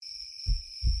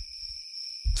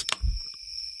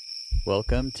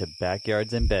Welcome to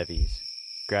Backyards and Bevies.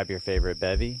 Grab your favorite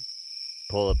bevy,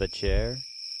 pull up a chair,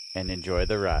 and enjoy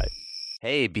the ride.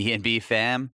 Hey, B&B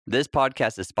fam. This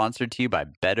podcast is sponsored to you by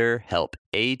BetterHelp,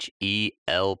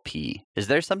 H-E-L-P. Is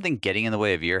there something getting in the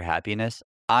way of your happiness?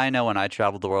 I know when I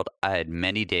traveled the world, I had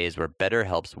many days where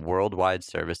BetterHelp's worldwide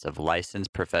service of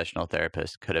licensed professional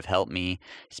therapists could have helped me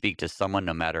speak to someone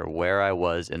no matter where I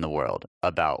was in the world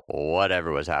about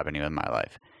whatever was happening in my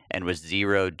life, and with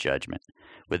zero judgment.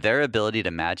 With their ability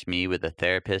to match me with a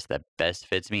therapist that best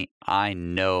fits me, I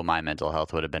know my mental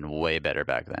health would have been way better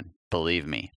back then. Believe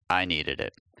me, I needed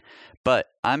it.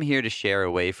 But I'm here to share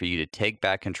a way for you to take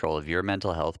back control of your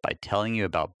mental health by telling you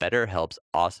about BetterHelp's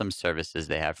awesome services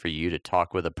they have for you to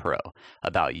talk with a pro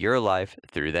about your life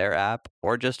through their app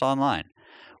or just online.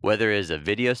 Whether it is a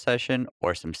video session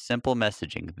or some simple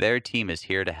messaging, their team is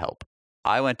here to help.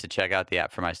 I went to check out the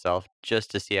app for myself just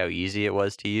to see how easy it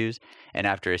was to use, and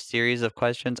after a series of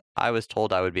questions, I was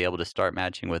told I would be able to start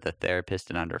matching with a therapist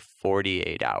in under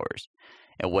 48 hours.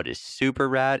 And what is super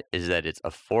rad is that it's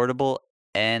affordable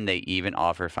and they even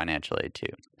offer financial aid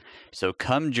too. So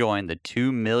come join the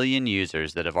 2 million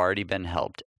users that have already been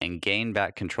helped and gain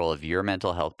back control of your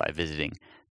mental health by visiting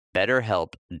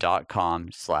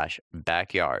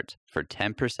betterhelp.com/backyards for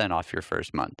 10% off your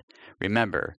first month.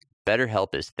 Remember,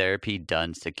 BetterHelp is therapy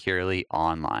done securely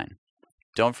online.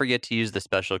 Don't forget to use the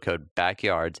special code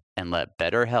BACKYARDS and let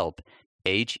BetterHelp,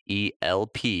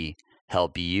 H-E-L-P,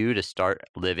 help you to start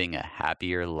living a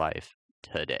happier life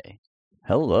today.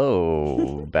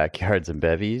 Hello, Backyards and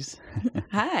Bevies.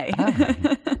 Hi.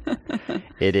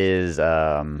 It is,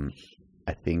 I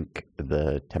think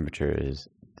the temperature is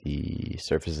the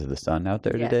surface of the sun out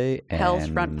there today. Hell's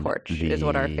front porch is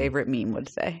what our favorite meme would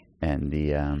say. And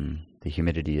the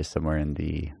humidity is somewhere in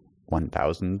the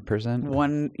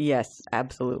 1,000%. Yes,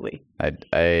 absolutely.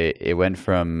 It went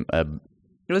from It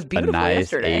was beautiful a nice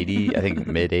yesterday. 80, I think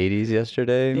mid-80s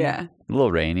yesterday. Yeah. A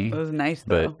little rainy. It was nice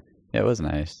though. But yeah, it was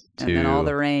nice. And then all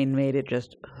the rain made it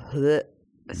just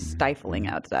stifling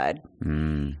outside.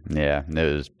 Yeah,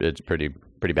 it's pretty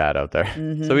bad out there.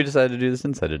 Mm-hmm. So we decided to do this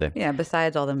inside today. Yeah,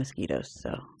 besides all the mosquitoes,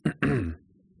 so.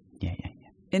 Yeah.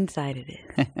 Inside it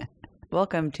is.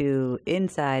 Welcome to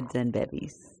Insides and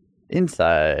Bevies.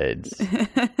 Insides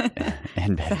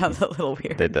and bevies. Sounds a little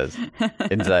weird. It does.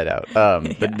 Inside out.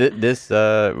 But this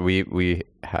we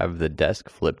have the desk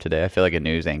flipped today. I feel like a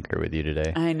news anchor with you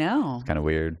today. I know. It's kind of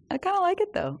weird. I kind of like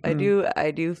it though.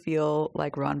 I do feel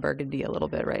like Ron Burgundy a little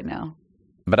bit right now.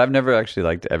 But I've never actually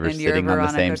liked ever And you're sitting on the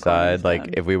same Veronica side. Cornerstone.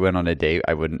 Like if we went on a date,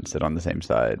 I wouldn't sit on the same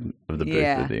side of the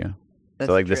booth with you. That's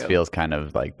So like this true. feels kind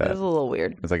of like that. It was a little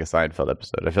weird. It's like a Seinfeld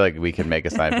episode. I feel like we could make a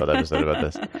Seinfeld episode about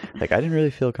this. Like I didn't really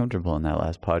feel comfortable in that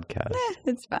last podcast.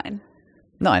 It's fine.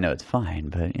 No, I know it's fine,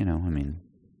 but I mean,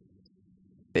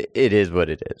 it is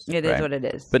what it is. It is what it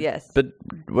is. But, yes. But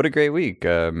what a great week.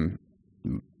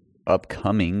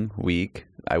 Upcoming week,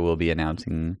 I will be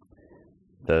announcing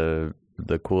the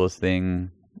coolest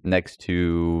thing next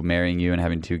to marrying you and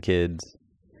having 2 kids.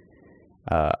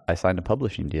 I signed a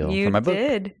publishing deal You for my book.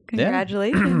 did.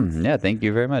 Congratulations. Yeah, thank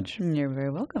you very much. You're very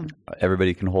welcome.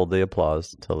 Everybody can hold the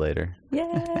applause till later.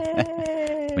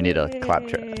 Yay. We need a clap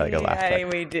track, like a laugh track. Yeah,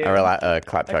 we do. Or a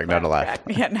clap track, not a laugh.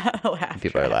 Track. Yeah, not a laugh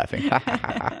People are track. laughing.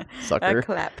 Sucker. A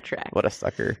clap track. What a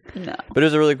sucker. No. But it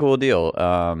was a really cool deal.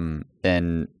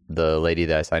 And the lady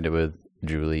that I signed it with,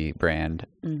 Julie Brand,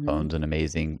 owns an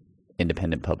amazing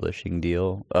independent publishing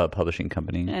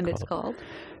company. And it's called?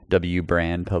 W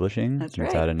Brand Publishing. That's It's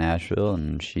right. out of Nashville,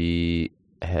 and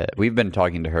we've been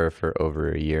talking to her for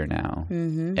over a year now.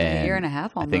 Mm-hmm. A year and a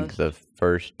half almost. I think the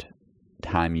first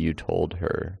time you told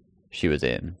her she was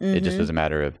in, it just was a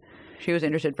matter of. She was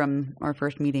interested from our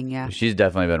first meeting, yeah. She's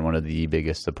definitely been one of the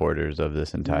biggest supporters of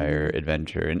this entire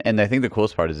adventure, and I think the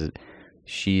coolest part is that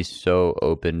she's so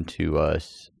open to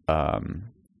us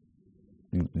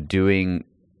doing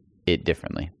it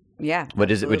differently. Yeah,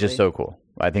 which is absolutely. so cool.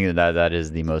 I think that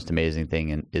is the most amazing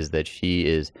thing, and is that she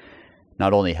is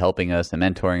not only helping us and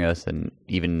mentoring us, and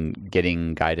even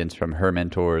getting guidance from her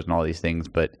mentors and all these things,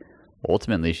 but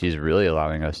ultimately she's really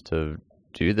allowing us to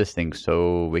do this thing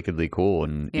so wickedly cool.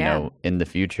 And in the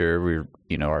future,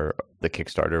 the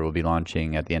Kickstarter will be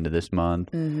launching at the end of this month.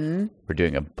 Mm-hmm. We're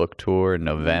doing a book tour in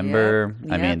November.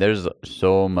 Yep. I mean, there's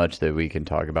so much that we can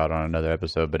talk about on another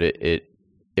episode, but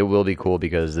it will be cool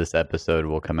because this episode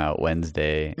will come out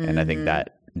Wednesday, and I think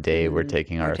that day we're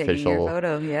taking our official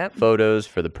photos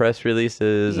for the press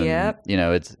releases.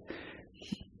 And,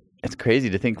 it's crazy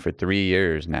to think for 3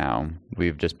 years now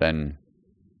we've just been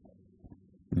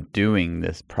doing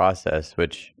this process,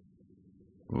 which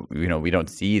we don't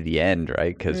see the end,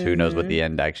 right? Because who knows what the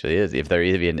end actually is, if there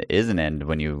even is an end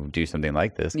when you do something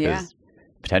like this, because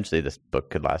potentially this book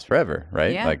could last forever,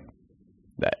 right? Like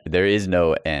that, there is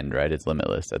no end, right? It's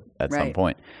limitless at some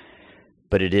point.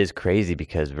 But it is crazy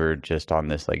because we're just on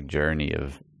this like journey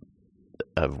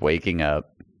of waking up.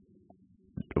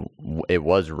 It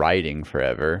was writing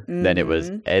forever, then it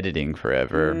was editing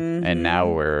forever, and now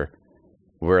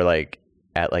we're like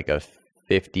at like a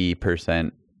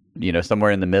 50%,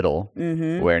 somewhere in the middle,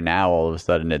 where now all of a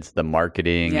sudden it's the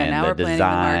marketing and the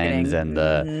designs and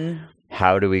the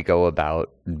how do we go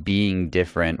about being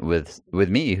different with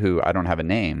me, who I don't have a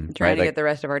name, trying to get the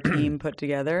rest of our team put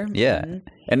together.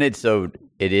 And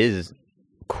it is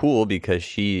cool because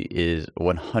she is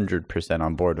 100%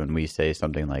 on board when we say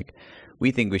something like, we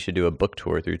think we should do a book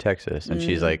tour through Texas, and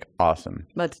she's like, awesome,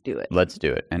 let's do it.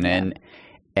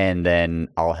 And then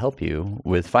I'll help you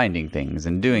with finding things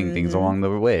and doing things along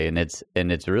the way. And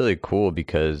it's really cool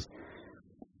because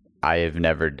I have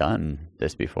never done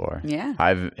this before.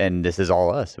 And this is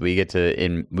all us. We get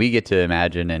to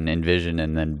imagine and envision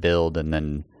and then build and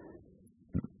then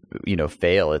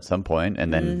fail at some point,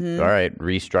 and then all right,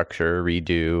 restructure,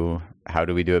 redo. How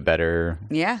do we do it better?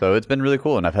 So it's been really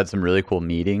cool, and I've had some really cool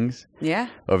meetings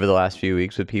over the last few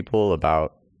weeks with people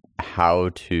about how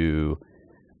to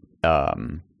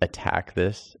attack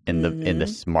this in the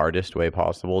smartest way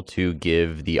possible, to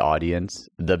give the audience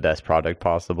the best product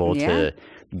possible, to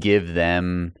give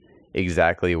them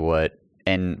exactly what,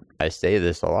 and I say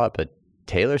this a lot, but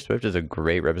Taylor Swift is a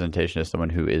great representation of someone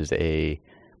who is a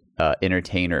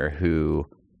entertainer who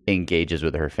engages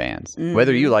with her fans,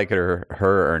 whether you like her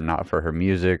or not, for her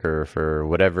music or for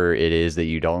whatever it is that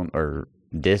you don't or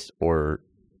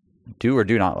do or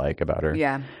do not like about her.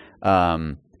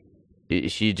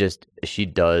 She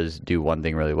does do one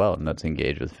thing really well, and that's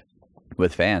engage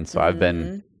with fans. So I've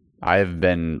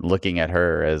been looking at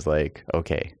her as like,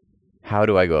 okay, how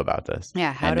do I go about this?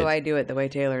 How do I do it the way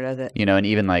Taylor does it? And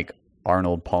even like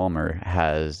Arnold Palmer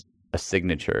has a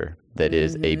signature that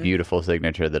is a beautiful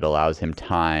signature that allows him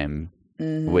time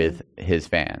with his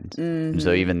fans.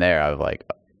 So even there, I've like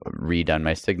redone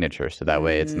my signature so that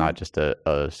way it's not just a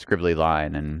scribbly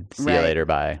line and see you later,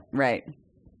 bye.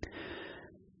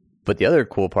 But the other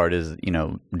cool part is,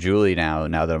 Julie now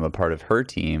that I'm a part of her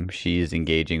team, she's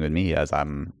engaging with me as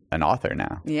I'm an author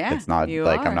now. It's not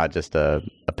like I'm not just a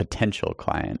potential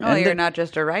client. Oh, you're not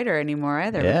just a writer anymore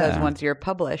either, because once you're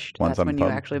published, that's when you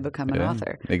actually become an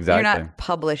author. Exactly. You're not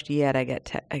published yet, I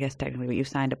guess technically, but you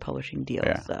signed a publishing deal,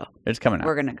 so it's coming out.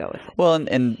 We're going to go with it. Well,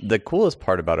 and the coolest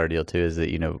part about our deal, too, is that,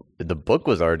 the book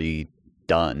was already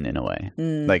done in a way.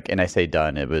 And I say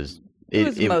done, it was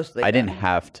mostly I didn't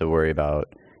have to worry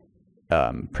about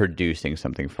producing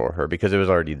something for her because it was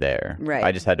already there.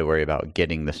 I just had to worry about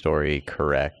getting the story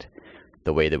correct,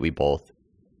 the way that we both.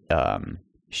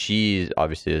 She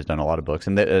obviously has done a lot of books,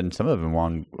 and some of them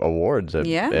won awards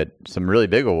at some really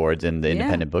big awards in the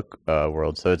independent book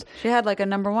world. So she had like a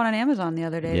 #1 on Amazon the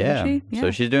other day. Didn't she?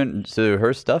 So she's doing. So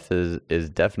her stuff is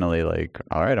definitely like,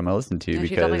 all right, I'm gonna listen to you, because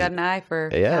she's definitely got an eye for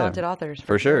talented authors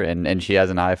for sure, and she has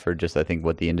an eye for just, I think,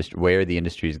 where the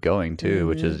industry is going too,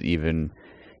 which is even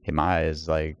in my eyes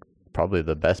like probably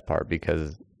the best part,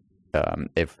 because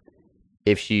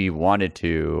if she wanted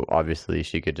to, obviously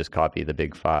she could just copy the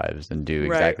big fives and do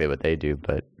exactly what they do,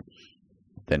 but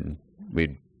then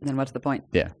what's the point?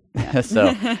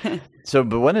 So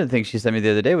but one of the things she sent me the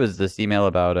other day was this email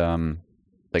about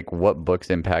like what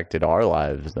books impacted our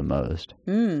lives the most.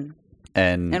 And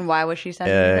why was she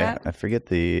sending you that? I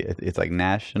forget it's like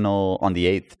national on the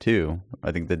 8th too.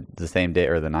 I think the same day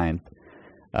or the 9th.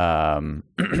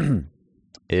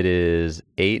 It is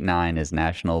 8/9 is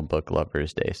National Book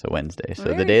Lovers Day, so Wednesday.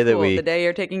 So the day that the day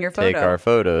you're taking your photo, take our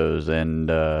photos, and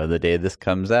the day this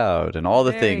comes out, and all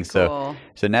the things. Cool.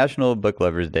 So National Book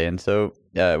Lovers Day, and so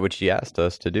which she asked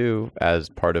us to do as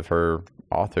part of her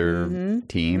author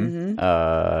team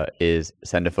is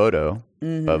send a photo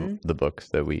of the books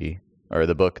the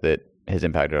book that has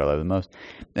impacted our life the most.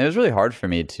 And it was really hard for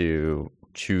me to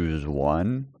choose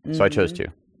one, so I chose two.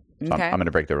 So I'm going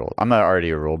to break the rule. I'm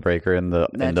already a rule breaker in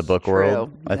the book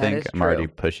world. I think I'm already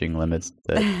pushing limits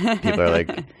that people are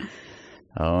like,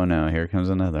 oh no, here comes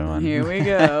another one. Here we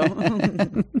go.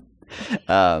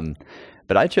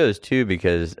 But I chose two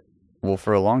because, well,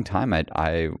 for a long time,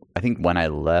 I think when I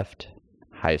left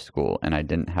high school and I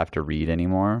didn't have to read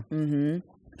anymore,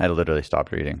 I literally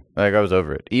stopped reading. Like, I was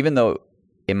over it. Even though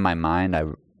in my mind,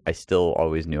 I still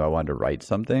always knew I wanted to write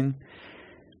something.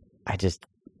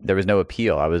 There was no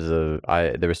appeal.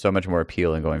 There was so much more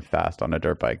appeal in going fast on a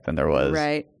dirt bike than there was.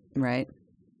 Right.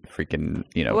 freaking,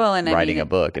 Well, and I writing mean a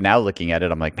book. And now looking at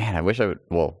it, I'm like, man, I wish I would.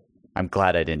 Well, I'm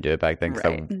glad I didn't do it back then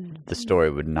because the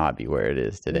story would not be where it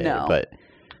is today. No. But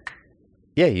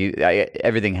yeah,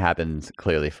 everything happens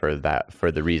clearly for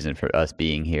the reason for us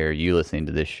being here, you listening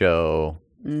to this show,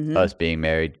 us being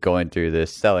married, going through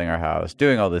this, selling our house,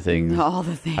 doing all the things. All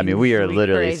the things. I mean, we are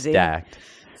literally crazy. stacked.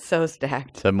 So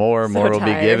stacked. So more will be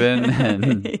tired. given,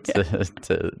 and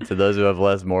to those who have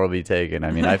less, more will be taken.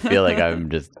 I mean, I feel like I'm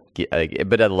just,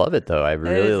 but I love it though. I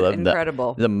really love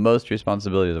incredible. the most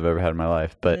responsibilities I've ever had in my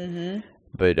life. But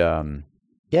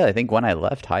yeah, I think when I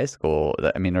left high school,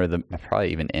 I mean,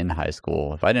 probably even in high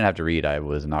school, if I didn't have to read, I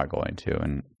was not going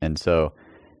to. And so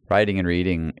writing and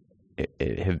reading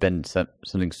it have been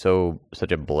something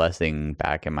such a blessing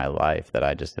back in my life that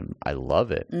I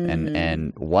love it.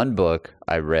 And one book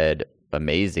I read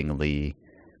amazingly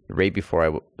right before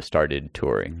I started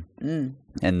touring.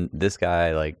 And this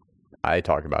guy, like, I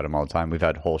talk about him all the time. We've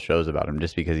had whole shows about him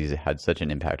just because he's had such an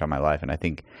impact on my life. And I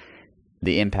think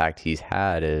the impact he's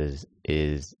had is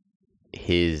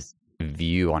his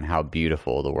view on how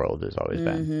beautiful the world has always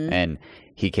been. And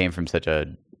he came from such a,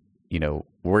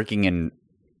 working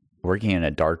in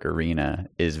a dark arena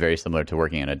is very similar to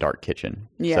working in a dark kitchen.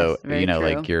 Yes, so, very true.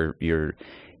 like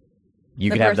you The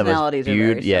could have the most personalities are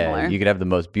very similar. you could have the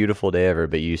most beautiful day ever,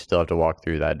 but you still have to walk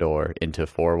through that door into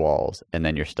four walls and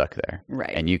then you're stuck there.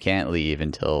 Right. And you can't leave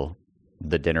until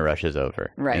the dinner rush is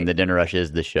over. Right. And the dinner rush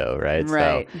is the show, right?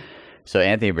 Right. So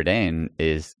Anthony Bourdain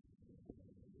is,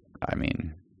 I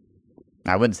mean,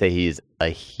 I wouldn't say he's a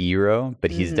hero, but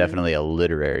he's definitely a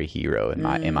literary hero in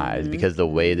my eyes, because the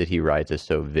way that he writes is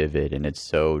so vivid and it's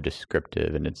so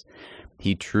descriptive, and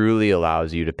he truly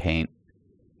allows you to paint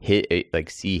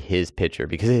see his picture,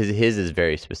 because his is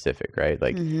very specific, right?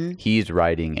 Like he's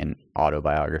writing an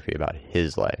autobiography about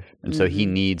his life, and so he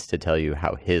needs to tell you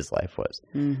how his life was.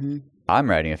 I'm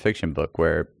writing a fiction book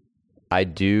where I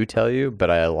do tell you,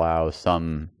 but I allow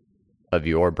some of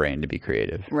your brain to be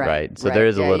creative, right? So there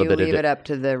is a little bit of leave it up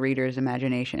to the reader's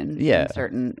imagination Yeah. in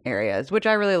certain areas, which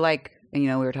I really like. And,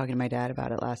 we were talking to my dad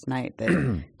about it last night,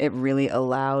 that it really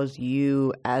allows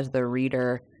you as the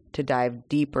reader to dive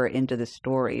deeper into the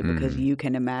story, because you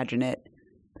can imagine it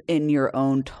in your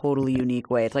own totally unique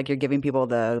way. It's like you're giving people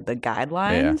the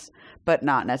guidelines, but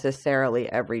not necessarily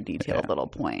every detailed little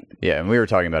point. Yeah, and we were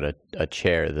talking about a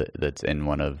chair that's in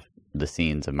one of the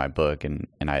scenes of my book, and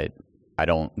I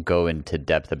don't go into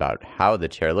depth about how the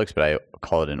chair looks, but I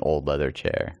call it an old leather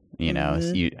chair. So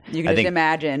You can just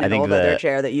imagine an old leather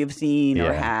chair that you've seen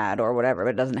or had or whatever,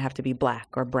 but it doesn't have to be black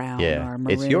or brown or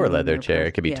maroon. It's your leather chair.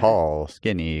 It could be tall,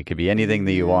 skinny. It could be anything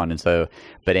that you want. And so,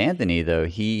 but Anthony, though,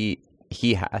 he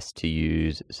has to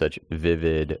use such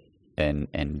vivid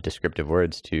and descriptive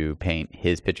words to paint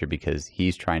his picture, because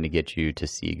he's trying to get you to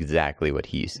see exactly what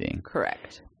he's seeing.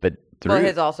 Correct. But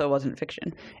his also wasn't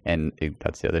fiction. And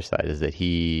that's the other side, is that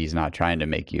he's not trying to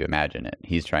make you imagine it.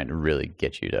 He's trying to really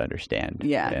get you to understand.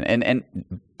 Yeah.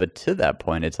 But to that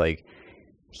point, it's like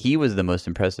he was the most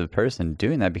impressive person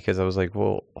doing that, because I was like,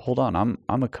 well, hold on,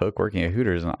 I'm a cook working at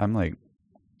Hooters, and I'm like,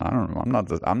 I don't know,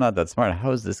 I'm not that smart.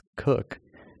 How is this cook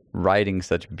writing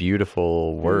such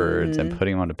beautiful words and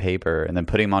putting them onto paper and then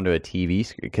putting them onto a TV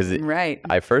screen? Because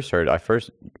I first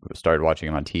started watching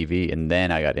him on TV, and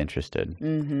then I got interested.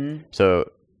 So,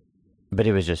 but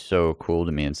it was just so cool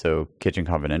to me. And so Kitchen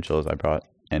Confidential, as I brought,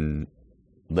 and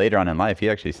later on in life, he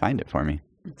actually signed it for me.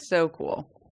 It's so cool.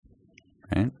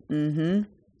 Right?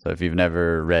 So if you've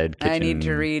never read Kitchen... I need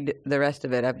to read the rest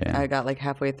of it. I got like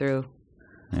halfway through.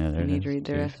 Yeah, there I need it to is. read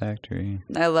the rest. Factory.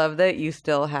 I love that you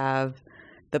still have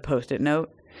the Post-it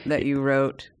note that you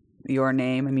wrote your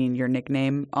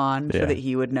nickname on, so that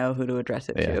he would know who to address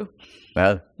it to.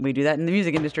 Well, we do that in the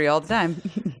music industry all the time.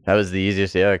 That was the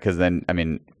easiest, because then, I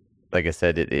mean, like I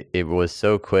said, it was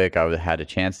so quick. I had a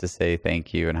chance to say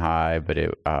thank you and hi, but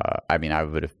I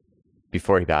would have,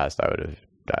 before he passed, I would have,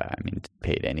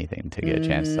 paid anything to get a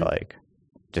chance to, like,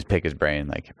 just pick his brain,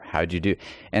 like, how'd you do?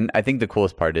 And I think the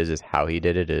coolest part is how he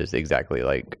did it is exactly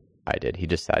like I did. He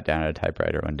just sat down at a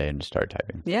typewriter one day and just started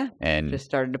typing. Yeah. And just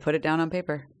started to put it down on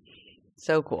paper.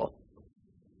 So cool.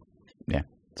 Yeah.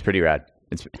 It's pretty rad.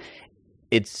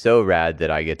 It's so rad that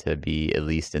I get to be at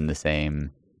least in the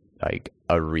same, like,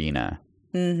 arena.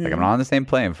 Like, I'm not on the same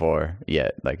playing floor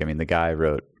yet. Like, I mean, the guy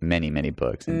wrote many, many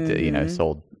books and,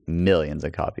 sold millions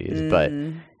of copies. But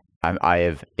I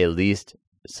have at least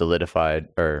solidified,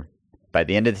 or by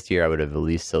the end of this year, I would have at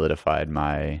least solidified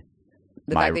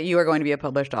the fact that you are going to be a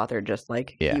published author, just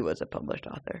like he was a published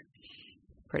author.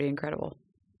 Pretty incredible.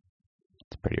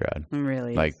 It's pretty rad. It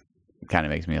really like, kind of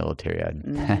makes me a little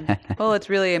teary-eyed. Well, it's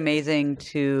really amazing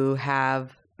to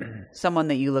have someone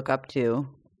that you look up to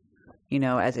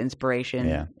as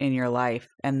inspiration in your life.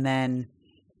 And then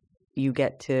you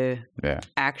get to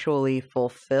actually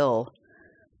fulfill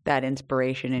that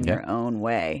inspiration in your own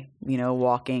way,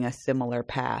 walking a similar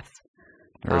path,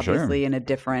 obviously in a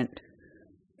different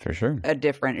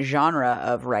genre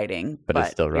of writing, but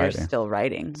it's still writing. You're still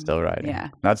writing. Still writing. Yeah.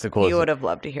 That's the coolest. You would have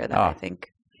loved to hear that, I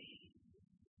think.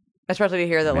 Especially to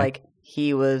hear that, like,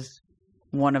 he was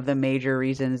one of the major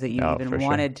reasons that you even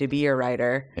wanted to be a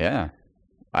writer. Yeah.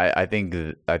 I think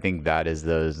that is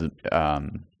those,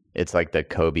 it's like the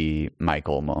Kobe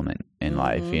Michael moment in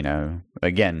life,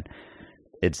 Again,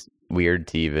 it's weird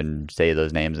to even say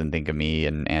those names and think of me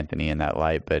and Anthony in that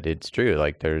light, but it's true.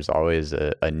 Like, there's always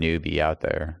a newbie out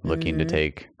there looking to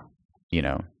take,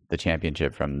 the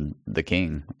championship from the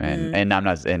king. And I'm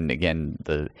not, and again,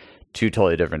 the two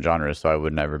totally different genres, so I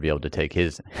would never be able to take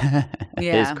his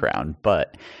his crown.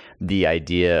 But the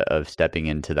idea of stepping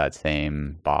into that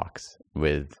same box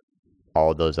with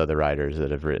all those other writers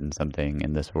that have written something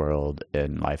in this world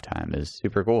in lifetime is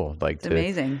super cool. Like, it's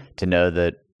amazing to know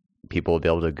that people will be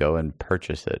able to go and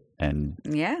purchase it and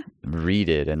read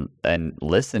it and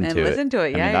listen to it.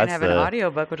 Yeah, I mean, and have an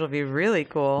audiobook, which will be really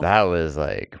cool. That was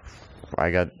like, I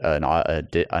got an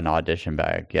audition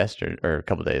back yesterday, or a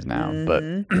couple of days now, but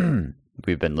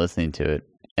we've been listening to it,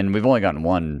 and we've only gotten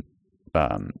one.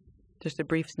 Just a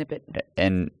brief snippet.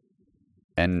 And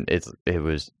it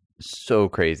was so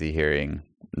crazy hearing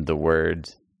the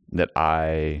words that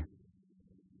I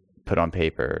put on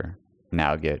paper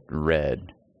now get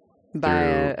read by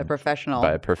a professional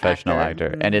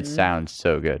actor. And it sounds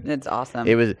so good. It's awesome.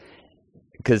 It was,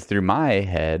 because through my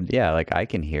head, like, I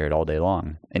can hear it all day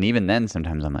long, and even then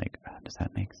sometimes I'm like, does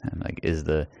that make sense? Like, is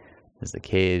the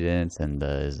cadence and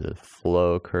is the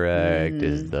flow correct?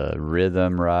 Is the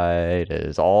rhythm right?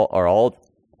 Is all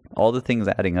the things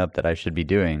adding up that I should be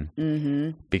doing?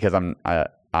 Because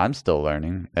I'm still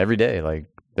learning every day. Like,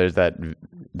 there's that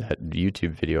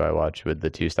YouTube video I watch with the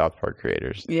two South Park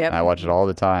creators. Yep. I watch it all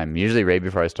the time, usually right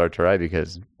before I start to write,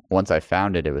 because once I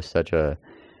found it, it was such an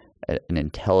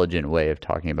intelligent way of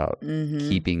talking about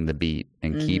keeping the beat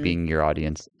and keeping your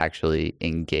audience actually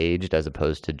engaged, as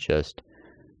opposed to just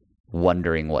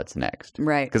wondering what's next.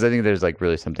 Right. Because I think there's like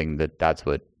really something that's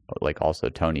what, like, also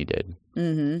Tony did.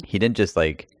 He didn't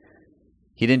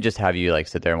just have you like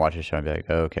sit there and watch a show and be like,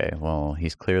 oh, okay, well,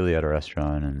 he's clearly at a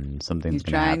restaurant and something's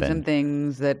going to happen. He's trying some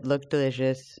things that look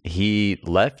delicious. He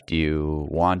left you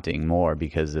wanting more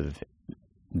because of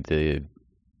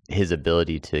his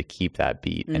ability to keep that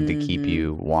beat and to keep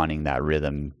you wanting that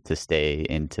rhythm to stay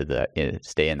in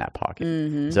that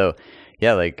pocket. So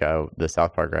like the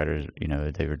South Park writers,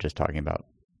 they were just talking about,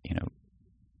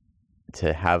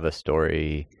 to have a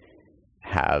story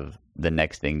have the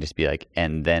next thing just be like,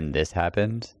 and then this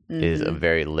happened, is a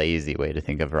very lazy way to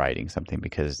think of writing something,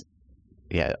 because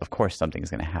of course something's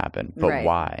going to happen, but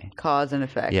why? Cause and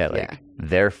effect.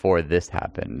 Therefore this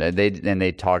happened. And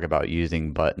they talk about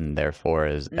using but and therefore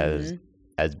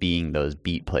as being those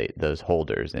beat plate, those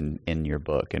holders in your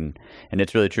book, and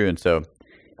it's really true. And so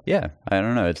I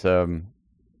don't know, it's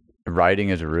writing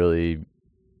is really,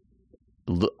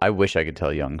 I wish I could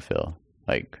tell young Phil,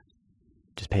 like,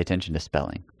 just pay attention to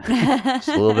spelling. Just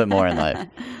a little bit more in life.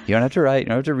 You don't have to write, you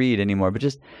don't have to read anymore, but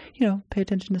just, pay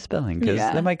attention to spelling, because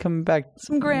that might come back.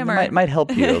 Some grammar. Might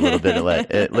help you a little bit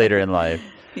later in life.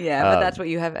 Yeah, but that's what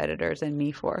you have editors and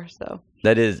me for, so.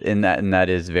 That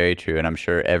is very true, and I'm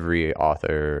sure every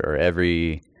author or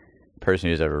every person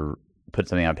who's ever put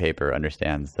something on paper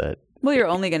understands that. Well, you're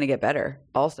only going to get better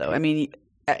also. I mean,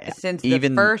 since the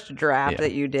first draft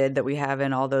that you did, that we have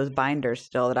in all those binders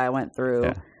still, that I went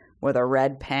through with a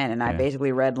red pen, and I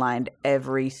basically redlined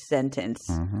every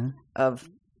sentence of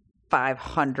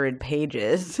 500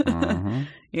 pages.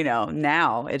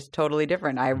 Now it's totally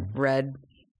different.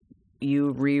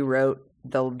 You rewrote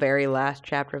the very last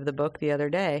chapter of the book the other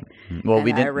day. Well,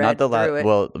 we didn't, not the last,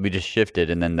 well, we just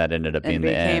shifted, and then that ended up being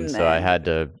the end. So I had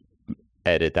to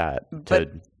edit that.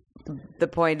 But the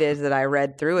point is that I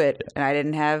read through it, and I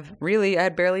had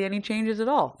barely any changes at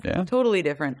all. Yeah. Totally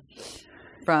different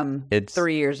from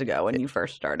 3 years ago when you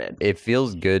first started. It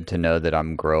feels good to know that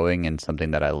I'm growing in something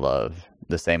that I love,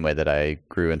 the same way that I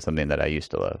grew in something that I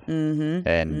used to love.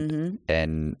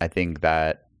 And I think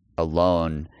that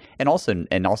alone, and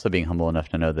also being humble enough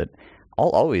to know that I'll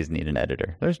always need an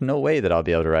editor. There's no way that I'll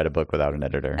be able to write a book without an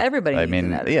editor. Everybody needs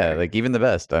an editor. Yeah, like even the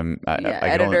best.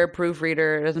 Editor,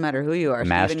 proofreader, it doesn't matter who you are.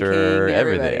 Master, King,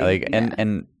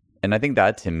 everything. And I think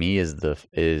that to me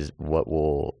is what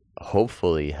will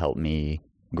hopefully help me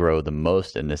grow the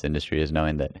most in this industry, is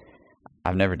knowing that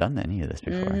I've never done any of this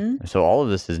before. So all of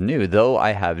this is new, though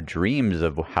I have dreams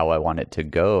of how I want it to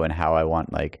go and how I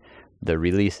want, like, the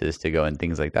releases to go and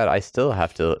things like that, I still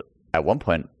have to at one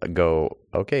point go,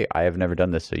 okay, I have never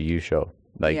done this, so you show.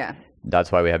 Like,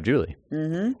 that's why we have Julie.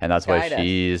 Mm-hmm. And that's why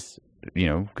she's,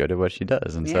 good at what she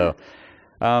does. And so,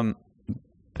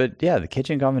 but yeah, the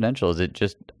Kitchen Confidentials,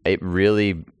 it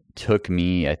really took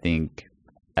me, I think,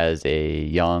 as a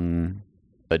young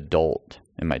adult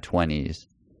in my 20s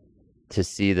to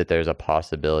see that there's a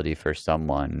possibility for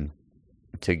someone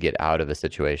to get out of a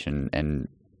situation and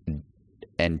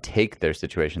take their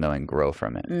situation though and grow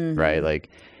from it, right? Like,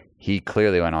 he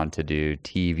clearly went on to do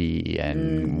TV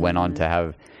and went on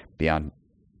to be on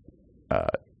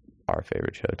our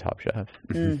favorite show, Top Chef.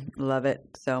 Love it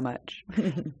so much.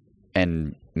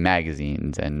 And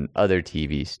magazines and other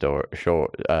TV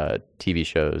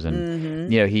shows,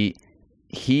 and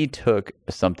he took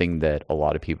something that a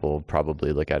lot of people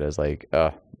probably look at as like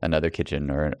another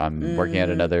kitchen, or I'm working at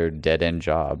another dead end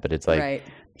job, but it's like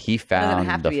he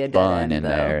found the fun in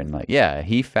there, and like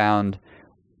he found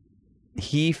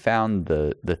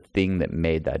the thing that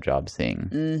made that job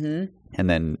sing, and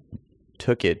then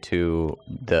took it to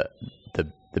the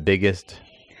biggest.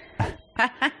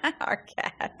 Our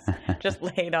cats just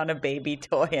laid on a baby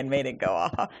toy and made it go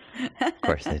off. Of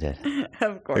course they did.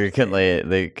 Of course.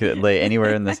 They could lay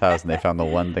anywhere in this house, and they found the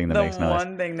one thing that makes noise. The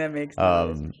one thing that makes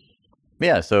noise.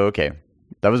 Yeah, so, okay.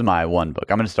 That was my one book.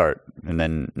 I'm going to start, and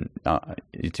then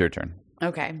it's your turn.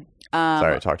 Okay.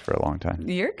 Sorry, I talked for a long time.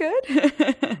 You're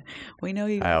good. We know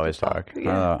you. I always talk.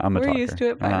 Yeah. I'm a talker. We're used to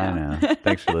it by now. I know.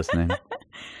 Thanks for listening.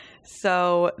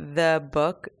 So the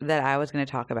book that I was going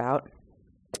to talk about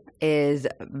is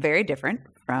very different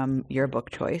from your book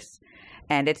choice.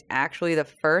 And it's actually the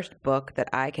first book that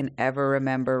I can ever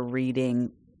remember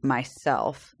reading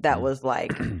myself that was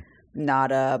like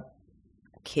not a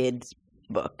kid's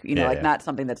book, like not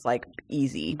something that's like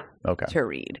easy to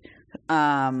read.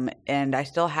 And I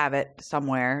still have it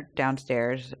somewhere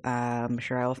downstairs. I'm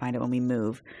sure I will find it when we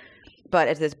move. But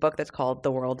it's this book that's called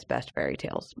The World's Best Fairy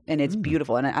Tales. And it's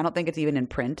beautiful. And I don't think it's even in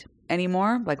print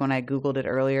anymore. Like when I Googled it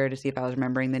earlier to see if I was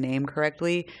remembering the name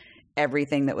correctly,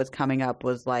 everything that was coming up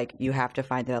was like, you have to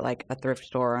find it at like a thrift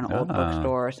store or an old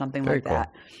bookstore or something like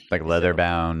that. Like leather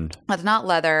bound. It's not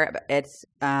leather. It's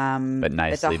but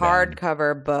nicely it's a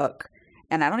hardcover book.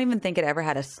 And I don't even think it ever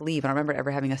had a sleeve. I don't remember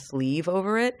ever having a sleeve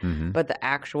over it. But the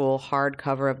actual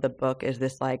hardcover of the book is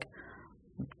this like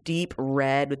deep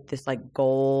red with this like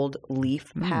gold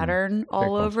leaf pattern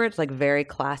all over it. It's like very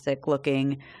classic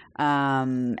looking.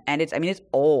 And it's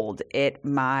old.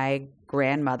 My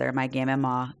grandmother, my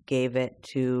grandma, gave it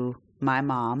to my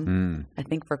mom, I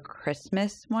think for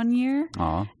Christmas one year.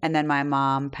 And then my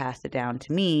mom passed it down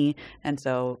to me. And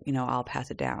so, I'll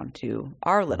pass it down to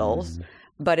our littles.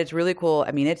 But it's really cool.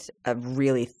 I mean, it's a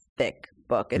really thick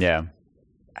book.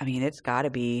 It's got to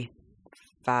be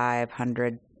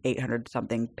 500, 800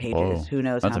 something pages. Who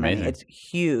knows how many. It's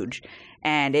huge.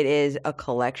 And it is a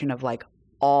collection of like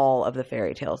all of the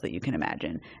fairy tales that you can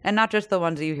imagine. And not just the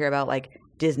ones that you hear about like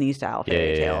Disney style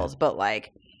fairy tales, but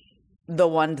like the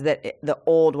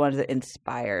old ones that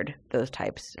inspired those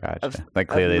types of like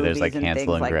clearly of there's like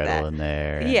Hansel and Gretel that. In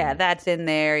there. Yeah, that's in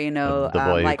there, the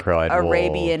Boy like Who Cried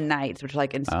Arabian Nights, which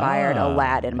like inspired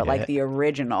Aladdin, but like the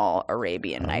original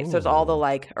Arabian Nights. So it's all the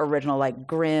like original like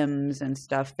Grimm's and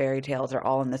stuff fairy tales are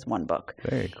all in this one book.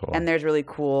 Very cool. And there's really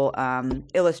cool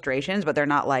illustrations, but they're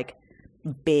not like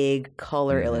big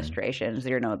color illustrations.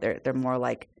 They're more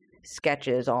like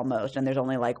sketches almost, and there's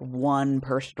only like one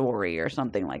per story or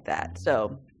something like that.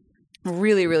 So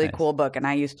really, really cool book, and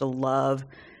I used to love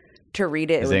to read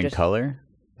it. Is it in color?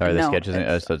 Or the sketches?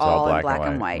 So it's all black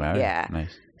and white. Wow. Yeah.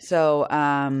 Nice. So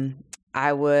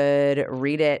I would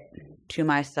read it to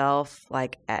myself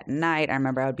like at night. I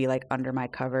remember I would be like under my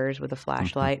covers with a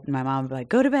flashlight, and my mom would be like,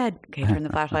 "Go to bed." Okay, turn the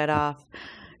flashlight off.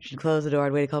 She'd close the door.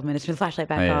 I'd wait a couple minutes, turn the flashlight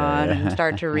back on, and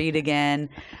start to read again.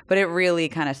 But it really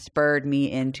kind of spurred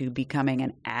me into becoming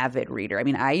an avid reader. I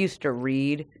mean, I used to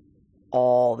read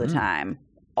all the time.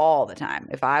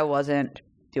 If I wasn't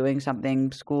doing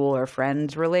something school or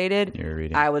friends related,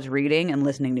 I was reading and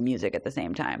listening to music at the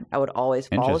same time. I would always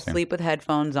fall asleep with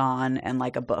headphones on and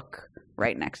like a book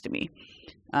right next to me.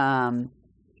 So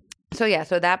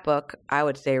that book, I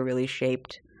would say, really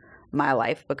shaped my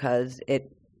life because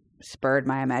it spurred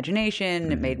my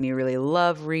imagination. It made me really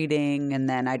love reading, and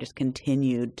then I just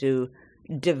continued to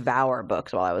devour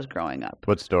books while I was growing up.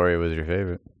 What story was your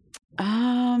favorite?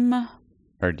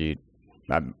 Or do you?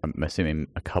 I'm assuming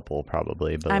a couple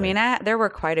probably, but there were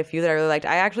quite a few that I really liked.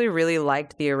 I actually really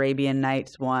liked the Arabian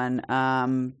Nights one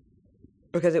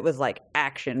because it was like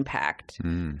action packed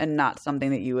and not something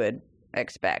that you would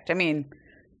expect. I mean,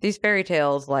 these fairy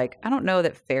tales, like, I don't know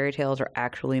that fairy tales are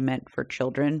actually meant for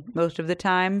children most of the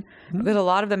time, because a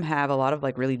lot of them have a lot of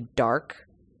like really dark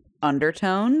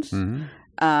undertones.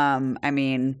 I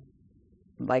mean,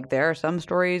 like, there are some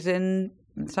stories in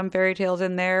some fairy tales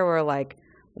in there where like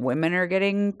women are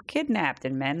getting kidnapped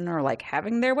and men are like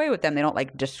having their way with them. They don't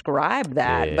like describe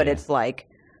that, but it's like,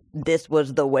 this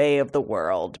was the way of the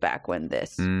world back when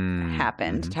this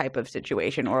happened type of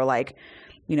situation. Or like,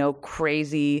 you know,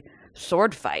 crazy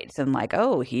sword fights and like,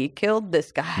 oh, he killed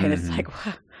this guy. And it's like,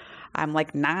 I'm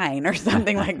like 9 or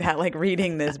something like that, like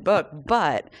reading this book.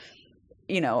 But,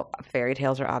 you know, fairy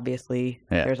tales are obviously,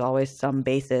 there's always some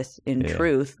basis in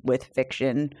truth with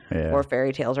fiction or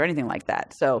fairy tales or anything like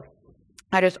that. So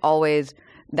I just always,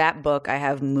 that book I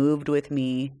have moved with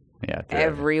me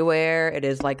everywhere. It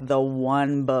is like the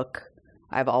one book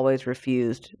I've always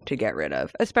refused to get rid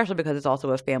of, especially because it's also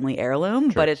a family heirloom,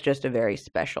 but it's just a very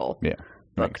special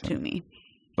book to me.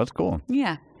 That's cool.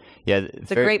 Yeah. Yeah.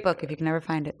 It's a great book if you can never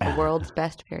find it. The World's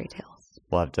Best Fairy Tales.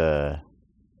 We'll have to...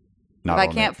 If I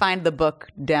can't find the book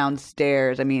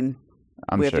downstairs, I mean,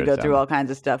 we have to go through all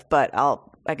kinds of stuff, but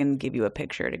I can give you a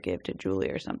picture to give to Julie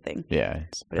or something. Yeah,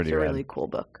 it's a really cool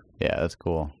book. Yeah, that's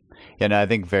cool. Yeah, no, I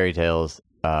think fairy tales,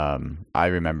 I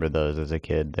remember those as a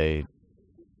kid.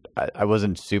 I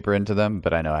wasn't super into them,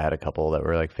 but I know I had a couple that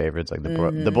were like favorites, like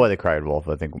the Boy That Cried Wolf,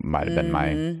 I think might have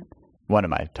been one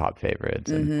of my top favorites.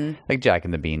 And like Jack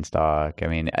and the Beanstalk. I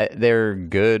mean, they're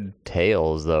good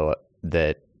tales though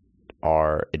that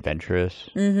are adventurous.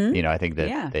 You know, I think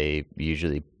that they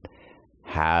usually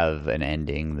have an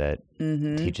ending that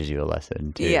teaches you a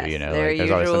lesson too. Yes, you know, there like, there's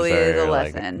usually is a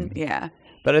like, lesson. Yeah.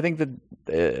 But I think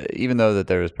that even though that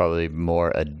there was probably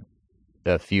more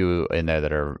a few in there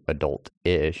that are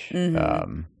adult-ish, I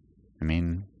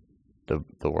mean, the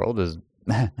world is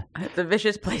it's a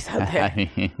vicious place out there.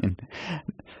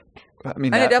 I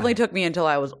mean, and it definitely took me until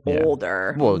I was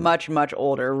older, much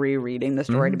older, rereading the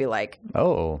story to be like,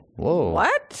 oh, whoa,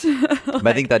 what? But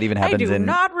I think that even happens. I do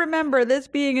not remember this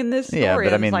being in this story. Yeah,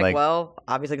 but I mean, it's like, well,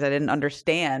 obviously, because I didn't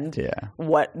understand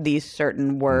what these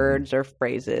certain words or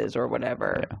phrases or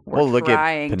whatever were look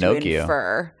trying at Pinocchio. to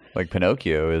infer. Like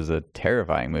Pinocchio is a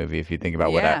terrifying movie if you think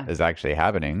about what is actually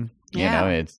happening. You know,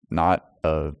 it's not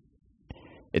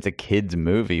it's a kid's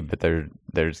movie, but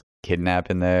there's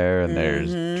kidnapping there and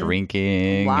there's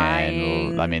drinking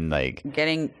lying, and I mean, like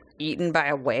getting eaten by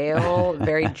a whale,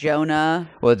 very Jonah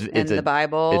it's the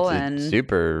Bible. It's a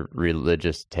super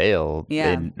religious tale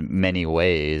in many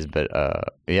ways, but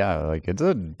like it's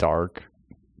a dark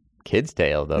kid's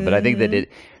tale though. But I think that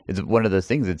it's one of those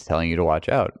things that's telling you to watch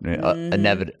out.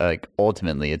 Like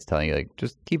ultimately it's telling you like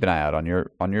just keep an eye out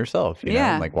on yourself, you know,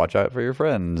 and, like watch out for your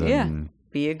friends and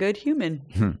be a good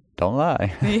human. Don't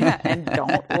lie. And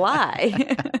don't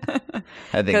lie.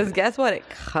 Because guess what? It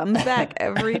comes back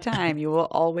every time. You will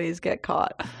always get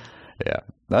caught. Yeah.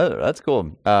 That's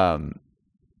cool.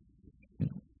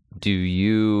 Do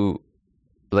you,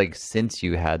 like, since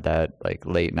you had that, like,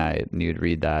 late night and you'd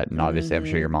read that, and obviously I'm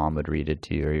sure your mom would read it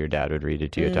to you or your dad would read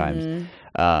it to you at times.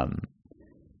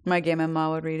 My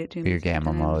grandma would read it to me. Your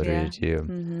grandma would read it to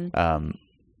you.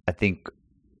 I think...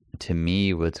 To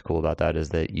me, what's cool about that is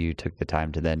that you took the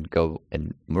time to then go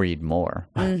and read more.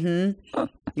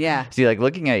 Yeah. See, like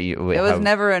looking at you, it was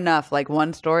never enough. Like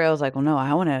one story, I was like, well, no,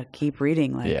 I want to keep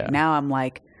reading. Like now, I'm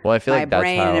like, well, I feel my like that's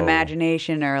brain and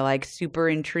imagination are like super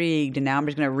intrigued, and now I'm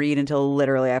just gonna read until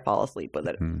literally I fall asleep with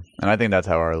it. And I think that's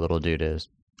how our little dude is.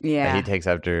 Yeah, he takes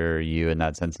after you in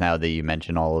that sense. Now that you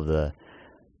mention all of the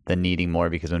needing more,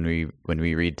 because when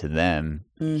we read to them,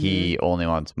 he only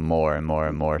wants more and more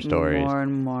and more stories, more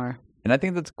and more. And I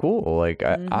think that's cool. Like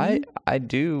I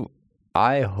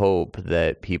hope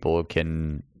that people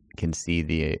can see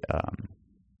the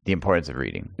importance of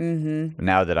reading.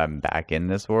 Now that I'm back in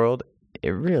this world, it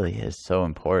really is so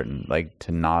important. Like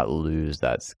to not lose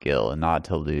that skill and not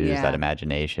to lose that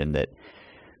imagination that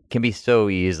can be so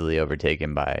easily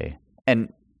overtaken by.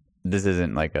 And this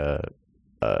isn't like a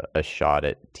shot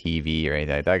at TV or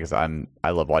anything like that, because I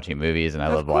love watching movies and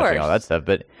I love watching all that stuff.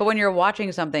 But when you're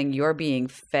watching something, you're being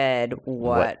fed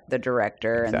what the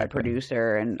director and the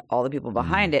producer and all the people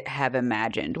behind it have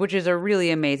imagined, which is a really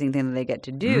amazing thing that they get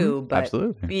to do. But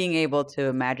absolutely, being able to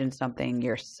imagine something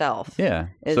yourself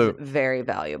is very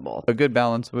valuable. A good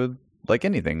balance with like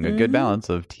anything, a good balance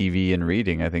of TV and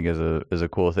reading, I think is a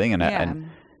cool thing.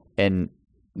 And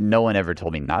no one ever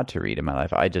told me not to read in my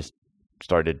life. I just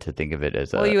started to think of it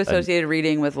as you associated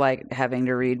reading with like having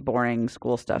to read boring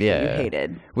school stuff that you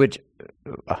hated, which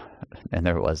and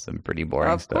there was some pretty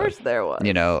boring stuff. Of course there was,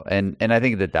 you know, and I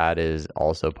think that is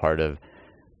also part of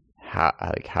how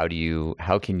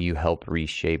can you help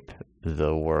reshape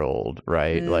the world,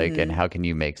 right? Like, and how can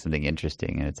you make something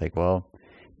interesting? And it's like, well,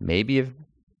 maybe if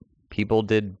people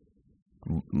did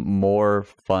more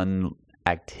fun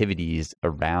activities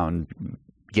around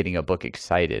getting a book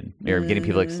excited or getting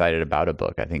people excited about a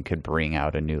book, I think could bring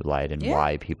out a new light and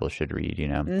why people should read, you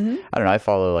know? I don't know. I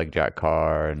follow like Jack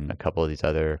Carr and a couple of these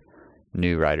other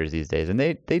new writers these days, and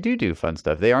they do fun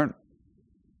stuff.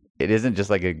 It isn't just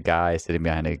like a guy sitting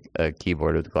behind a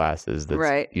keyboard with glasses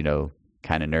that's, you know,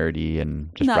 kind of nerdy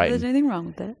and just writing. There's anything wrong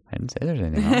with that. I didn't say there's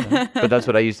anything wrong with it. But that's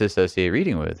what I used to associate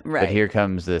reading with. Right. But here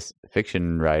comes this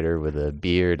fiction writer with a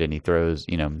beard, and he throws,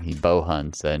 you know, he bow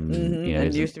hunts, and you know,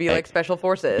 it used to be like special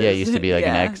forces. Yeah, it used to be like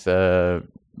an ex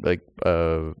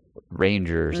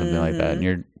ranger or something like that.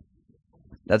 And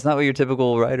that's not what your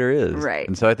typical writer is. Right.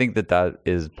 And so I think that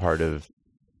is part of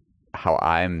how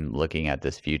I'm looking at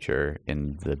this future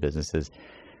in the businesses,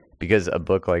 because a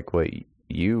book like what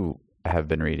you have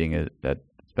been reading that's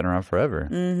been around forever.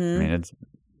 I mean,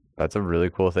 that's a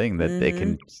really cool thing that they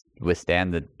can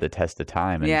withstand the test of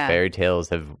time. And fairy tales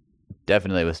have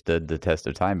definitely withstood the test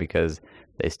of time because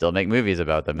they still make movies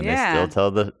about them, and they still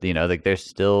tell like there's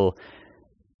still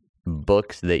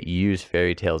books that use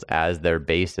fairy tales as their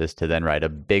basis to then write a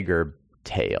bigger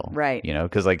tale. Right. You know,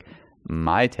 because like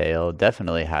my tale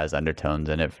definitely has undertones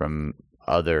in it from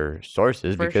other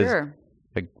sources because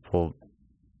like, well,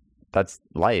 that's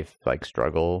life, like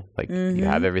struggle, like you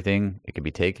have everything, it can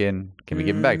be taken, can be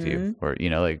given back to you, or, you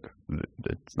know, like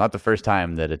it's not the first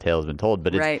time that a tale has been told,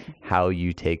 but it's how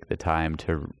you take the time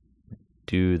to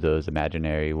do those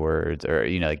imaginary words, or,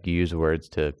 you know, like use words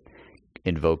to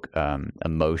invoke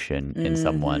emotion in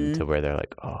someone to where they're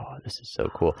like, oh, this is so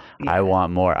cool. I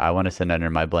want more. I want to sit under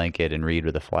my blanket and read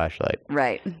with a flashlight.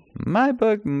 Right. My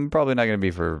book, probably not going to be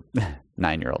for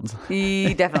 9-year-olds.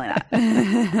 Definitely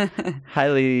not.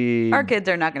 Highly. Our kids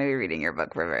are not going to be reading your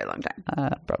book for a very long time.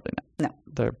 Probably not. No.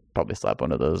 They'll probably slap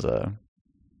one of those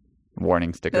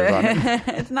warning stickers on it.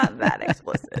 It's not that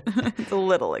explicit. It's a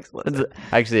little explicit.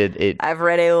 Actually, I've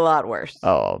read a lot worse.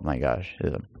 Oh my gosh.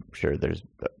 I'm sure there's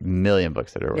a million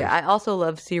books that are worse. Yeah, I also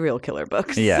love serial killer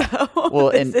books. Yeah. So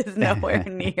well, this is nowhere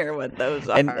near what those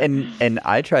are. And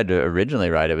I tried to originally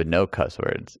write it with no cuss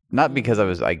words. Not because I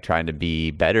was like trying to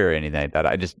be better or anything like that.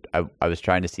 I was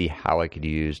trying to see how I could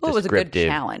use descriptive. It was a good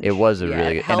challenge. It was a really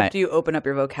good. It helped you open up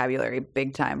your vocabulary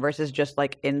big time versus just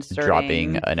like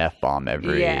dropping an F-bomb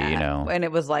every, you know. And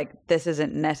it was like, this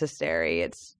isn't necessary.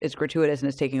 It's gratuitous and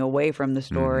it's taking away from the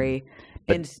story.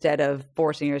 Instead of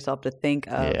forcing yourself to think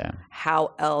of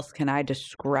how else can I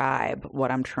describe what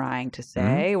I'm trying to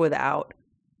say without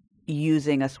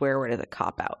using a swear word as a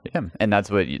cop-out. Yeah, and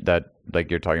that's what like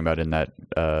you're talking about in that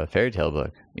fairy tale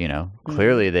book, you know.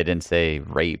 Clearly they didn't say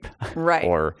rape. Right.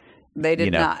 Or they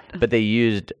did not. But they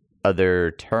used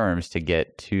other terms to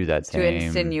get to that same... To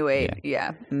insinuate,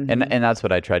 yeah. And that's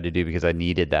what I tried to do because I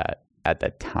needed that at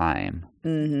that time.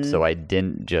 So I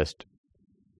didn't just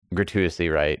gratuitously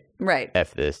write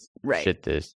F this, shit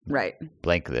this,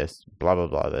 blank this, blah, blah,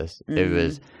 blah this. It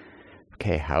was,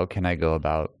 okay, how can I go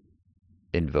about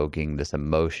invoking this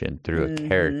emotion through a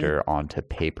character onto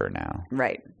paper now?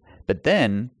 Right. But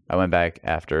then I went back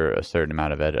after a certain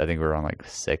amount of edit. I think we were on like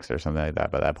 6 or something like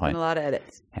that by that point. A lot of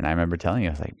edits. And I remember telling you,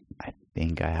 I was like, I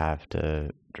think I have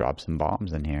to drop some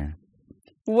bombs in here.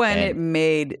 When it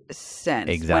made sense.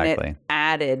 Exactly. When it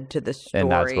added to the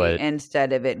story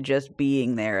instead of it just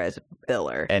being there as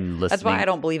filler. And that's why I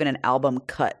don't believe in an album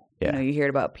cut. Yeah. You know, you hear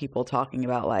about people talking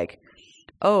about like,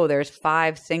 oh, there's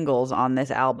 5 singles on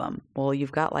this album. Well,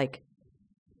 you've got like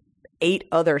 8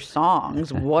 other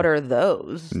songs. What are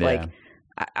those? Yeah. Like,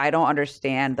 I don't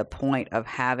understand the point of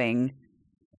having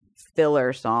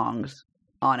filler songs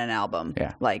on an album.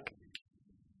 Yeah. Like,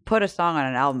 put a song on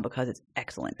an album because it's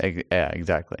excellent. Yeah,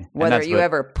 exactly. Whether you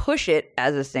ever push it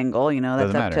as a single, you know,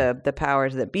 that's up to the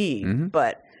powers that be.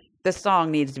 But the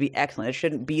song needs to be excellent. It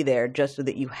shouldn't be there just so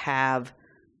that you have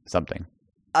something.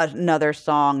 Another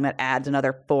song that adds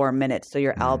another 4 minutes so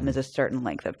your album is a certain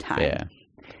length of time. Yeah.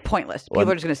 Pointless. People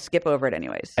are just going to skip over it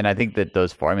anyways. And I think that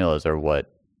those formulas are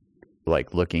what,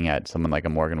 like, looking at someone like a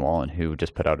Morgan Wallen who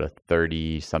just put out a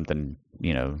 30-something,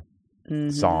 you know,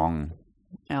 song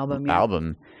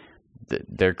album.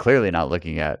 They're clearly not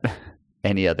looking at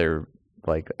any other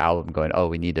like album going, oh,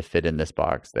 we need to fit in this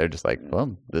box. They're just like,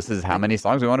 well, this is how many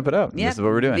songs we want to put out. Yeah, this is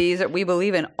what we're doing. We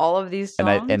believe in all of these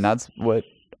songs. And that's what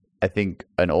I think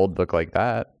an old book like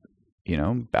that, you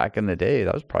know, back in the day,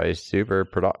 that was probably super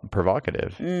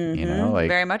provocative. You know, like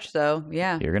very much so.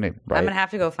 Yeah, I'm gonna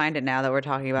have to go find it now that we're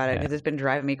talking about it because it's been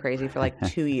driving me crazy for like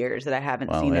 2 years that I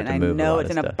haven't seen it. And I know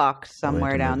it's in a box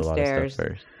somewhere downstairs.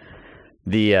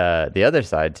 The other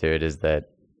side to it is that,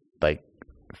 like,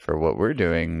 for what we're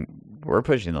doing, we're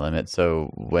pushing the limit.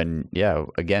 So when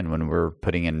we're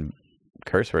putting in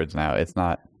curse words now, it's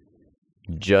not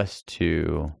just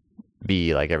to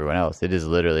be like everyone else. It is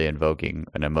literally invoking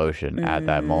an emotion at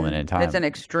that moment in time. It's an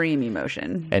extreme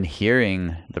emotion. And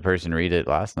hearing the person read it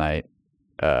last night,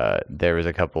 there was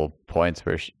a couple points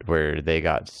where they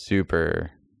got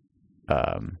super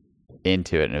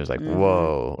into it, and it was like,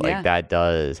 whoa, like that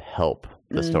does help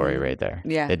the story right there.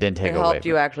 Yeah, it didn't take away. It helped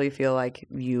you actually feel like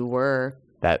you were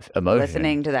that emotion,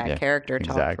 listening to that character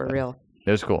talk for real.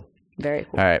 It was cool. Very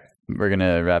cool. All right, we're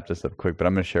gonna wrap this up quick, but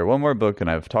I'm gonna share one more book, and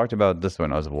I've talked about this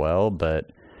one as well,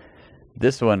 but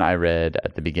this one I read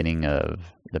at the beginning of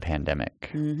the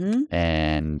pandemic,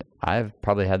 and I've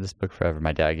probably had this book forever.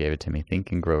 My dad gave it to me,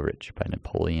 Think and Grow Rich by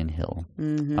Napoleon Hill.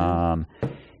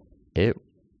 It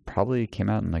probably came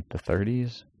out in like the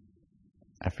 30s.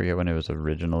 I forget when it was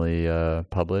originally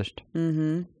published.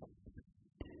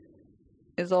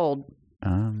 It's old.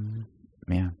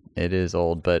 Yeah, it is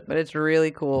old, but it's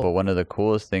really cool. But one of the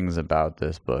coolest things about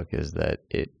this book is that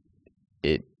it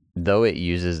though it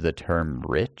uses the term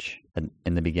rich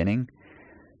in the beginning,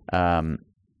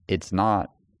 it's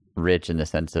not rich in the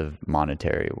sense of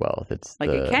monetary wealth. It's like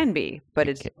it can be, but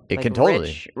it can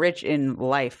totally rich in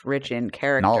life, rich in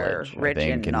character, knowledge, rich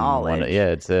in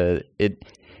knowledge.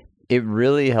 It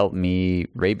really helped me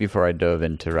right before I dove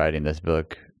into writing this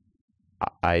book.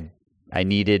 I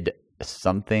needed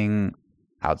something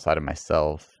outside of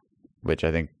myself, which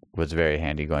I think was very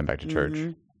handy going back to church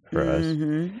for us.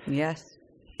 Yes.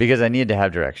 Because I needed to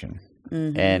have direction.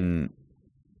 And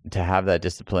to have that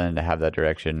discipline, to have that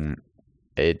direction,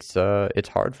 it's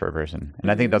hard for a person. And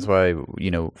I think that's why,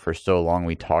 for so long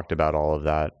we talked about all of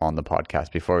that on the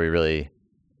podcast before we really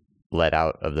let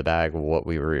out of the bag what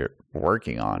we were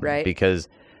working on. Right. Because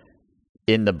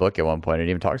in the book at one point it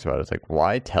even talks about it. It's like,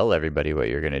 why tell everybody what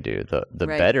you're going to do? The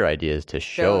better idea is to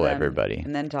show everybody.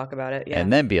 And then talk about it. Yeah.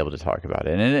 And then be able to talk about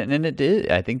it. And it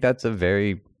did. I think that's a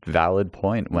very valid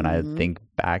point when I think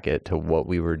back to what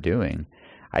we were doing.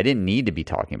 I didn't need to be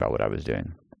talking about what I was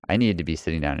doing. I needed to be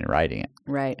sitting down and writing it.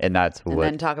 Right. And that's what. And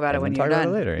then talk about it when you're done. Talk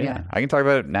about it later. Yeah. I can talk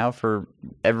about it now for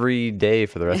every day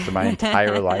for the rest of my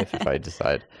entire life if I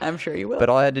decide. I'm sure you will. But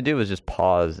all I had to do was just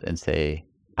pause and say,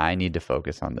 I need to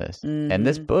focus on this. And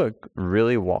this book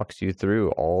really walks you through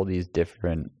all these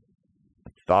different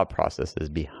thought processes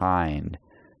behind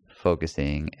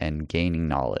focusing and gaining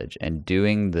knowledge and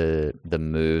doing the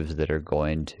moves that are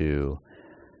going to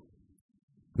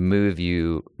move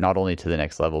you not only to the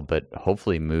next level, but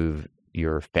hopefully move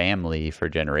your family for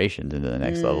generations into the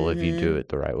next level if you do it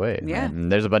the right way. Yeah. And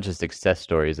there's a bunch of success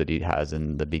stories that he has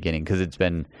in the beginning because it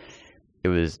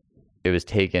was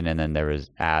taken and then there was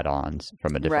add-ons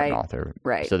from a different author.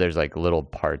 Right. So there's like little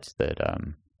parts that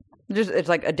it's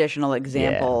like additional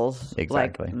examples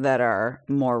exactly. like that are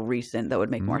more recent that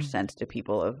would make more sense to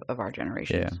people of our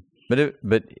generations. Yeah.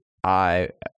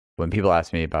 But when people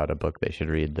ask me about a book they should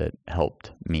read that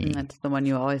helped me. That's the one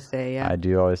you always say, yeah. I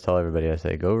do always tell everybody, I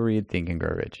say, go read Think and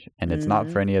Grow Rich. And it's not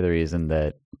for any other reason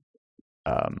that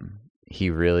he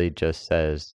really just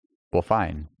says, well,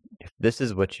 fine. If this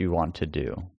is what you want to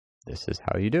do, this is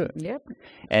how you do it. Yep.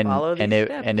 And follow these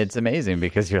steps. And it's amazing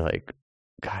because you're like,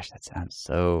 gosh, that sounds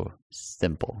so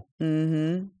simple.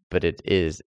 But it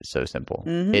is so simple.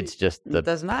 It's just the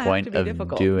point of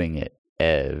difficult. Doing it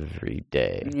every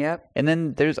day. Yep. And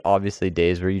then there's obviously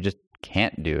days where you just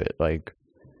can't do it. Like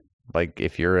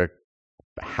if you're a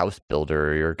house builder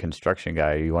or you're a construction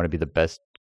guy, you want to be the best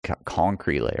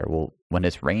concrete layer. Well, when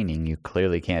it's raining, you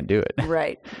clearly can't do it.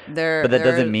 Right. But that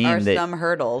doesn't mean that some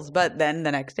hurdles. But then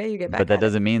the next day you get back. But that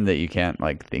doesn't mean that you can't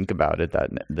like think about it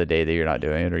the day that you're not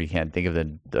doing it, or you can't think of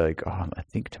I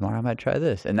think tomorrow I might try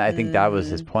this. And I think that was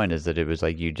his point, is that it was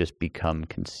like you just become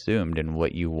consumed in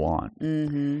what you want.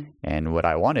 And what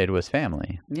I wanted was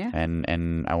family. Yeah.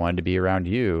 And I wanted to be around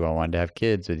you. I wanted to have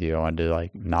kids with you. I wanted to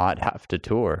like not have to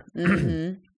tour.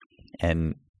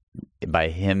 And by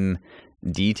him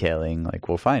detailing, like,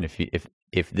 well, fine,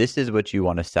 if this is what you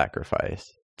want to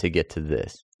sacrifice to get to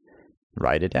this,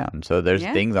 write it down. So there's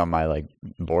things on my like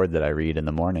board that I read in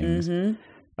the mornings, which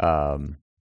I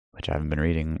haven't been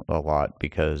reading a lot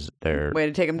because they're way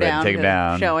to take them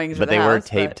down, showings, but they were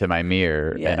taped to my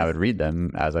mirror, and I would read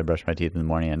them as I brushed my teeth in the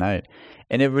morning and night,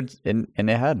 and it would and it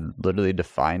had literally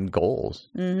defined goals.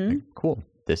 Like, cool.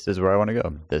 This is where I want to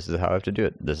go. This is how I have to do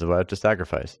it. This is what I have to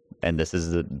sacrifice. And this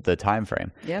is the time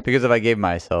frame. Yep. Because if I gave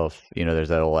myself, there's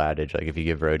that old adage, like if you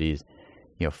give roadies,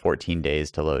 14 days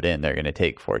to load in, they're going to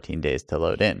take 14 days to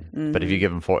load in. But if you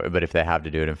give them but if they have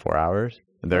to do it in 4 hours,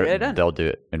 they'll do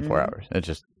it in 4 hours. It's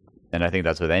just, and I think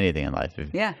that's with anything in life.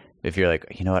 If you're like,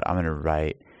 you know what, I'm going to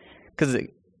write, because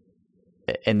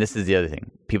and this is the other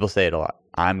thing. People say it a lot.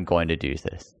 I'm going to do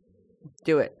this.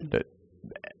 Do it.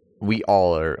 We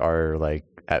all are like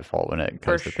at fault when it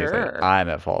comes to things like that. I'm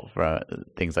at fault for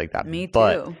things like that. Me too.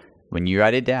 But when you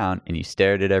write it down and you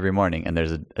stare at it every morning and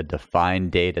there's a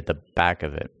defined date at the back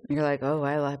of it. You're like, oh,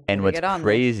 I love. And what's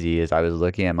crazy is I was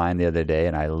looking at mine the other day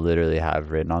and I literally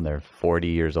have written on there 40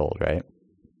 years old, right?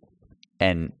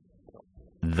 And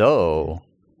though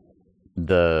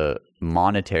the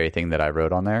monetary thing that I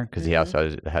wrote on there, because he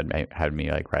also had me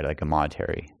like write like a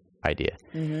monetary idea.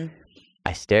 Mm-hmm.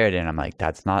 I stared at it and I'm like,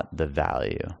 that's not the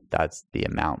value. That's the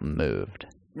amount moved.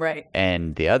 Right.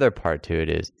 And the other part to it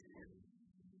is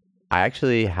I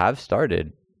actually have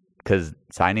started, because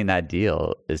signing that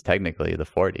deal is technically the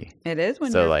 40. It is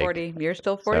when you're 40. You're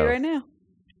still 40 right now.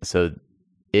 So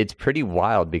it's pretty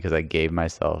wild because I gave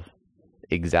myself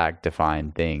exact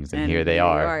defined things, and here they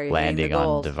are landing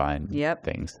on divine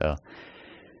things. So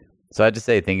I have to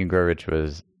say, Think and Grow Rich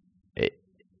was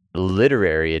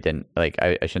literary. It didn't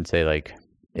I shouldn't say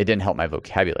it didn't help my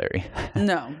vocabulary.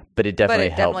 No, but it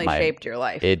definitely shaped your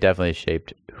life. It definitely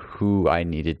shaped who I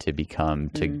needed to become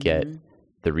to get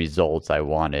the results I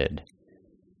wanted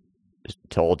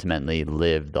to ultimately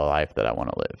live the life that I want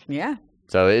to live. Yeah.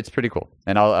 So it's pretty cool,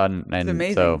 and it's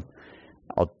amazing. So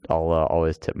I'll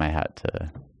always tip my hat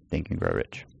to Think and Grow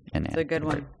Rich. And it's a good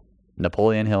one.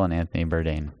 Napoleon Hill and Anthony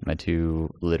Bourdain, my two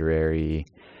literary.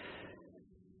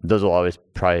 Those will always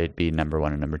probably be number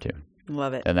 1 and number 2.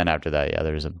 Love it. And then after that,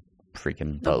 there's a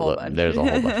freaking boatload. There's a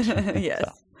whole bunch. Yes.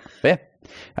 So, but yeah,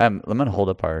 I'm going to hold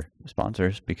up our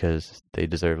sponsors because they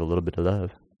deserve a little bit of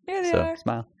love. Here they are.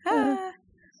 Smile.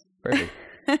 Perfect.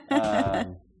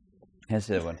 Let's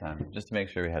do it one time, just to make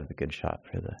sure we have the good shot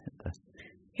for the.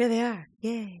 Here they are.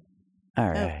 Yay. All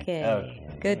right. Okay.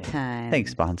 Good time. Thanks,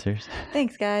 sponsors.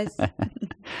 Thanks, guys.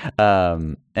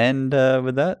 And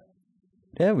with that,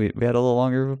 yeah, we had a little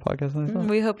longer of a podcast than I thought.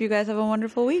 We hope you guys have a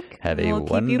wonderful week. Have a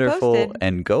wonderful,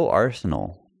 and go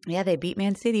Arsenal. Yeah, they beat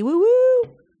Man City. Woo woo.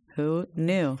 Who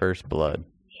knew? First blood.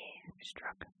 Yeah,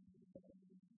 struck.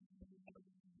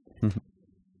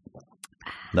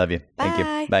 Love you. Bye. Thank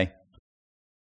you. Bye.